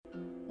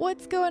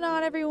What's going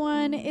on,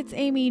 everyone? It's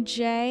Amy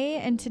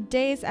J, and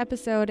today's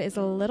episode is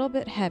a little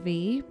bit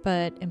heavy,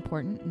 but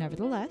important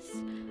nevertheless.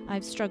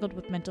 I've struggled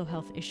with mental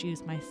health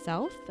issues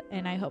myself,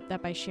 and I hope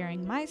that by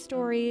sharing my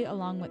story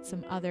along with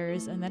some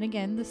others, and then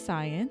again the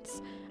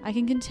science, I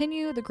can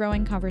continue the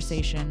growing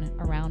conversation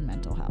around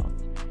mental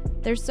health.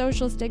 There's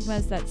social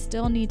stigmas that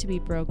still need to be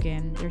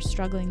broken, there's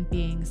struggling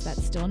beings that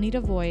still need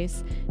a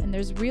voice, and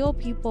there's real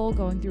people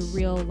going through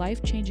real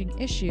life-changing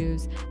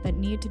issues that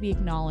need to be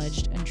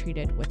acknowledged and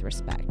treated with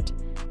respect.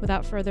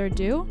 Without further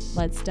ado,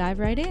 let's dive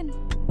right in.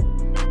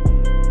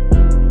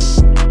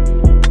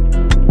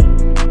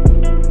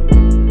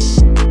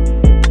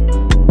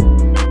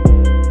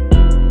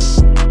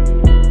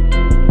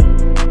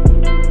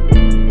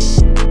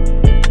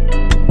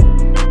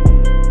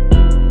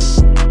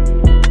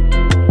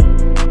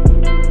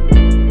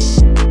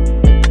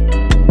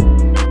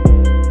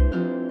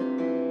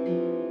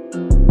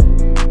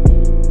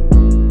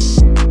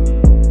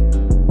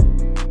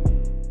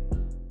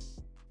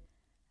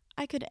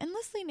 I could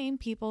endlessly name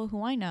people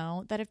who I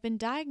know that have been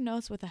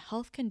diagnosed with a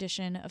health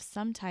condition of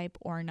some type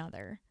or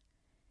another.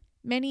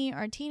 Many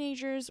are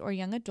teenagers or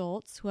young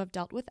adults who have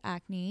dealt with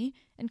acne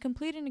and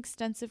complete an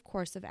extensive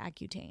course of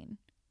Accutane.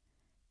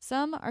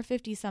 Some are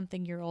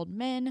 50-something-year-old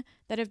men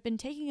that have been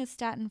taking a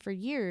statin for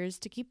years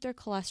to keep their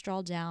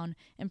cholesterol down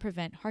and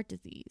prevent heart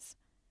disease.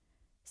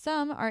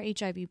 Some are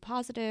HIV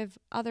positive,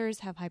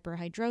 others have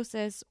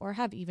hyperhidrosis or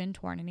have even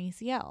torn an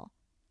ACL.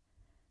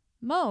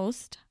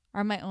 Most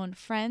are my own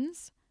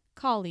friends,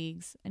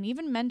 colleagues, and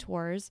even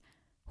mentors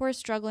who are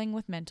struggling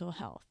with mental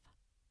health.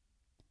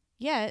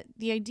 Yet,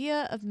 the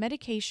idea of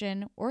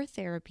medication or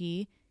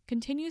therapy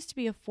continues to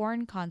be a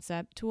foreign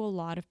concept to a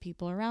lot of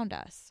people around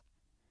us.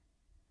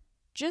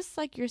 Just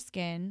like your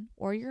skin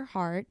or your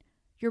heart,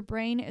 your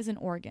brain is an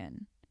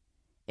organ.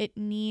 It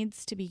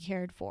needs to be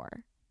cared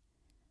for.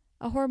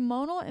 A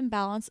hormonal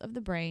imbalance of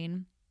the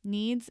brain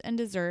needs and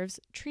deserves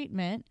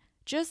treatment,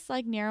 just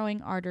like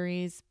narrowing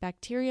arteries,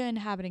 bacteria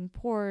inhabiting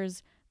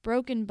pores,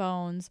 broken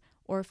bones,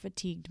 or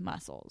fatigued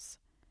muscles.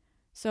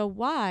 So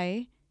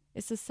why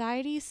is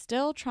society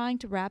still trying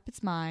to wrap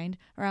its mind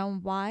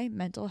around why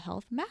mental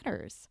health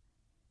matters?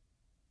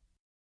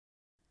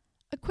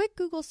 A quick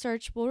Google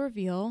search will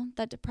reveal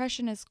that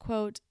depression is,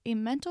 quote, a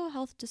mental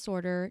health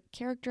disorder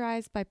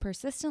characterized by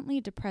persistently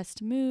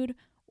depressed mood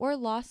or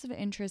loss of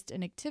interest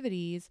in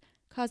activities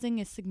causing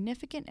a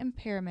significant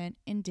impairment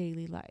in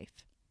daily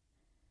life.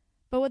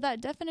 But what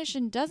that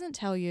definition doesn't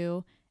tell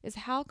you is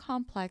how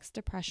complex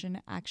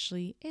depression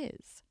actually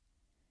is.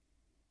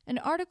 An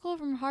article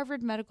from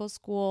Harvard Medical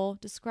School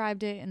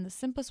described it in the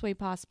simplest way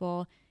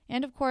possible,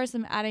 and of course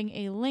I'm adding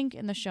a link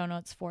in the show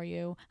notes for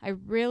you. I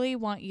really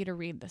want you to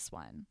read this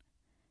one.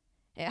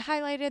 It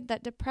highlighted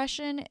that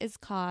depression is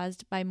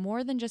caused by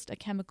more than just a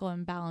chemical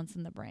imbalance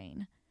in the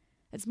brain.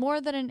 It's more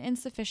than an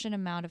insufficient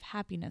amount of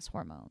happiness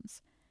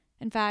hormones.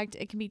 In fact,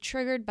 it can be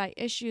triggered by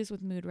issues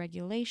with mood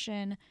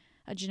regulation,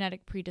 a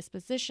genetic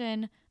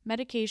predisposition,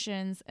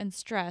 medications, and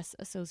stress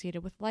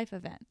associated with life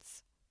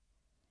events.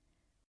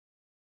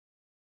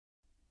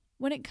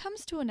 When it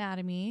comes to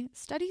anatomy,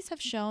 studies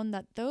have shown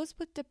that those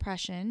with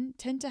depression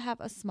tend to have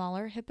a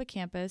smaller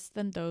hippocampus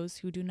than those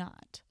who do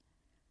not.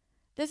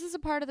 This is a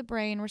part of the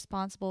brain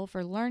responsible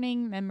for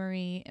learning,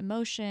 memory,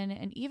 emotion,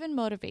 and even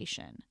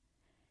motivation.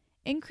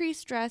 Increased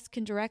stress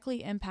can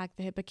directly impact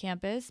the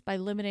hippocampus by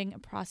limiting a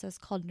process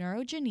called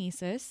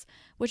neurogenesis,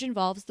 which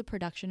involves the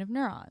production of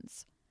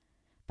neurons.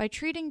 By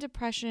treating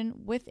depression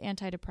with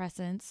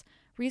antidepressants,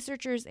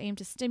 researchers aim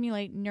to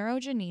stimulate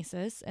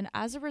neurogenesis, and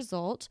as a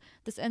result,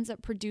 this ends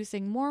up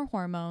producing more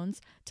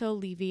hormones to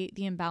alleviate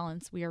the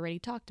imbalance we already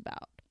talked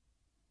about.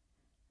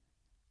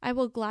 I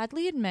will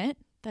gladly admit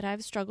that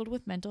I've struggled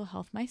with mental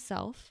health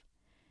myself,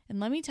 and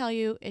let me tell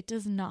you, it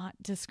does not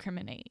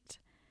discriminate.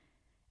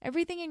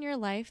 Everything in your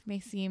life may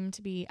seem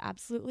to be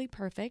absolutely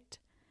perfect,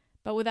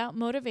 but without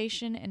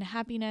motivation and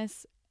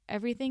happiness,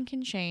 everything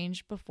can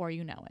change before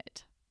you know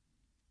it.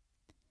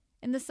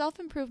 In the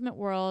self-improvement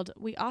world,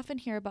 we often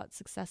hear about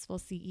successful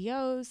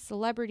CEOs,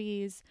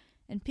 celebrities,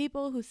 and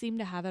people who seem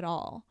to have it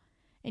all.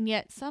 And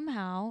yet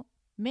somehow,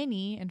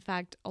 many, in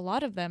fact, a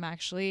lot of them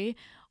actually,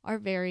 are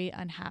very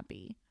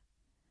unhappy.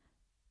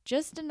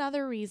 Just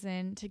another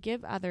reason to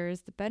give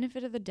others the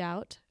benefit of the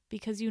doubt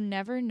because you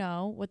never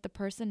know what the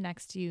person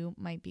next to you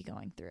might be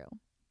going through.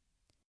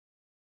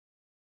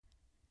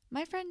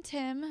 My friend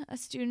Tim, a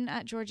student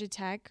at Georgia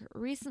Tech,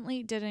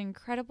 recently did an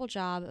incredible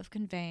job of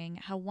conveying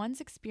how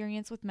one's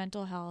experience with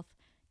mental health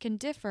can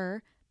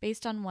differ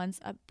based on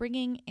one's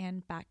upbringing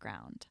and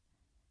background.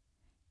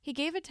 He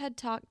gave a TED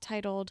Talk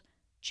titled,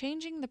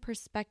 Changing the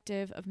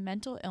Perspective of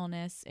Mental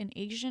Illness in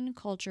Asian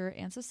Culture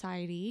and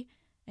Society,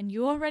 and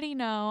you already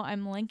know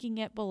I'm linking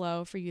it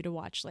below for you to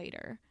watch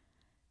later.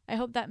 I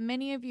hope that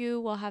many of you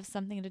will have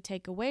something to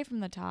take away from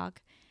the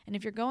talk, and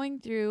if you're going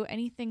through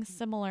anything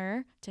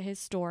similar to his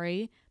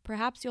story,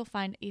 perhaps you'll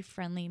find a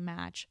friendly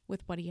match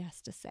with what he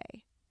has to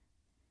say.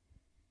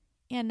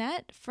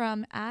 Annette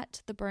from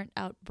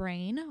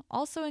 @TheBurntOutBrain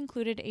also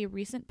included a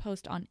recent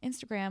post on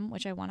Instagram,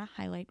 which I want to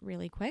highlight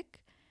really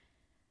quick.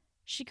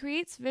 She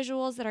creates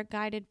visuals that are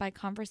guided by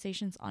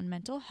conversations on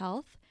mental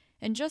health,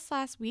 and just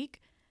last week,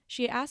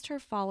 she asked her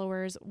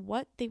followers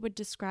what they would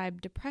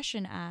describe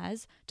depression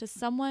as to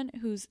someone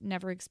who's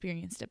never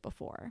experienced it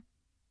before.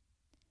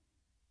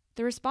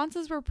 The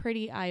responses were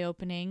pretty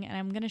eye-opening, and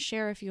I'm going to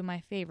share a few of my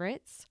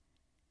favorites.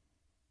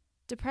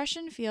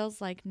 Depression feels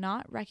like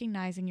not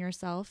recognizing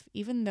yourself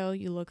even though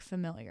you look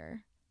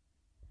familiar.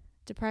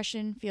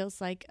 Depression feels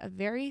like a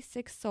very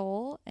sick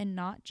soul and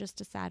not just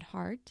a sad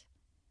heart.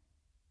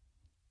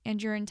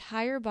 And your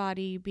entire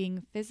body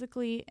being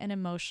physically and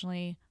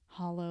emotionally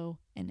hollow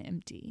and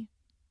empty.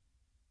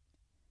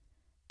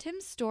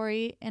 Tim's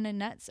story and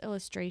Annette's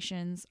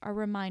illustrations are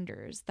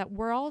reminders that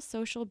we're all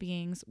social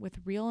beings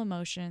with real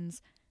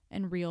emotions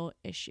and real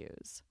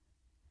issues.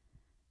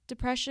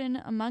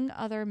 Depression, among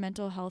other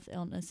mental health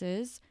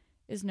illnesses,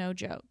 is no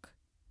joke.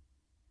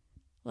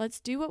 Let's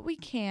do what we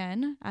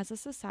can as a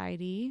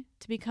society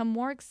to become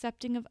more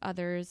accepting of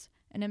others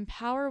and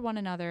empower one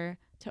another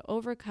to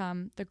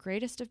overcome the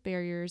greatest of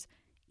barriers,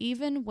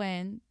 even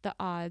when the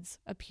odds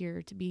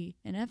appear to be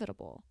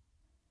inevitable.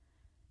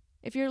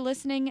 If you're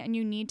listening and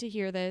you need to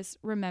hear this,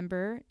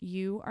 remember,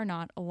 you are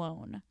not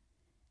alone.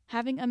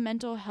 Having a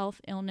mental health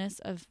illness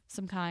of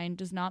some kind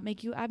does not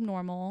make you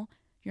abnormal.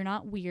 You're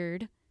not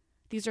weird.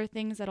 These are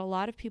things that a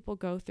lot of people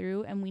go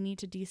through, and we need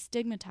to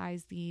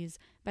destigmatize these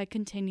by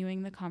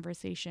continuing the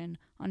conversation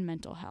on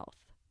mental health.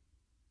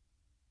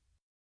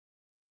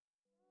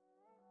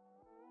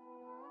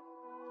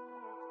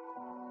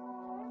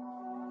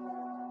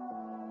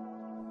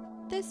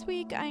 This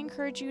week, I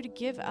encourage you to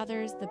give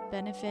others the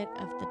benefit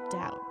of the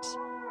doubt.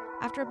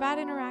 After a bad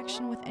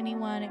interaction with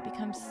anyone, it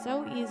becomes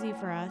so easy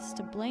for us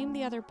to blame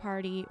the other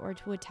party or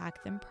to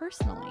attack them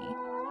personally.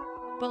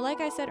 But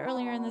like I said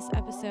earlier in this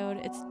episode,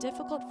 it's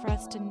difficult for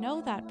us to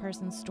know that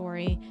person's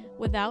story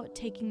without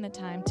taking the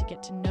time to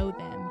get to know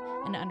them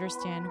and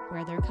understand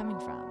where they're coming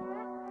from.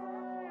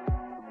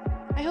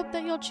 I hope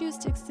that you'll choose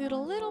to exude a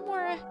little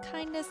more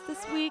kindness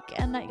this week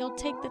and that you'll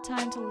take the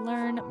time to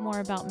learn more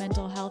about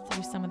mental health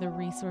through some of the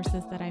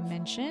resources that I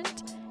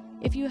mentioned.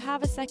 If you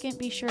have a second,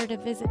 be sure to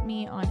visit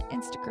me on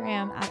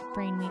Instagram at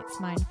Brain Meets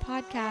Mind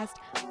Podcast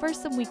for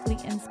some weekly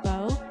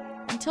inspo.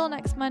 Until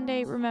next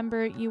Monday,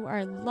 remember, you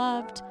are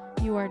loved,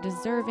 you are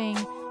deserving,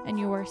 and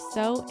you are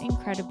so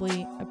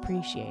incredibly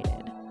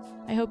appreciated.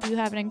 I hope you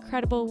have an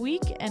incredible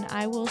week, and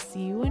I will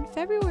see you in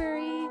February.